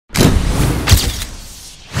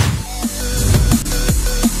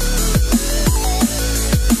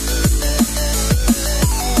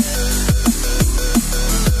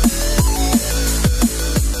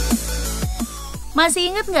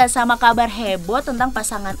Masih inget gak sama kabar heboh tentang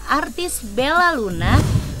pasangan artis Bella Luna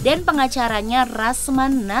dan pengacaranya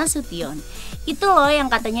Razman Nasution? Itu loh yang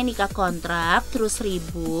katanya nikah kontrak, terus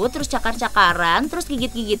ribut, terus cakar-cakaran, terus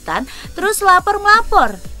gigit-gigitan, terus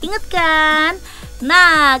lapor-melapor. Inget kan?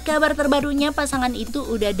 Nah, kabar terbarunya pasangan itu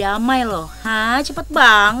udah damai loh. Hah, cepet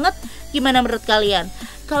banget. Gimana menurut kalian?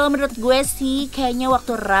 Kalau menurut gue sih, kayaknya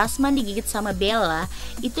waktu Razman digigit sama Bella,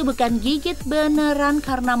 itu bukan gigit beneran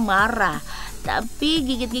karena marah, tapi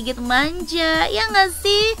gigit-gigit manja, ya nggak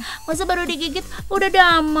sih? Masa baru digigit udah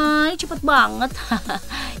damai, cepet banget.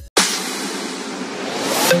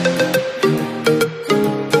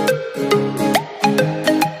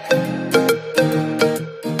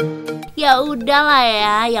 Ya udahlah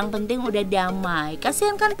ya, yang penting udah damai.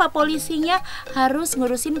 Kasihan kan Pak polisinya harus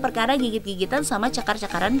ngurusin perkara gigit-gigitan sama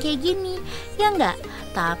cakar-cakaran kayak gini, ya enggak?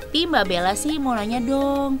 Tapi Mbak Bella sih mau nanya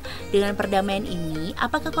dong, dengan perdamaian ini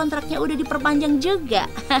apakah kontraknya udah diperpanjang juga?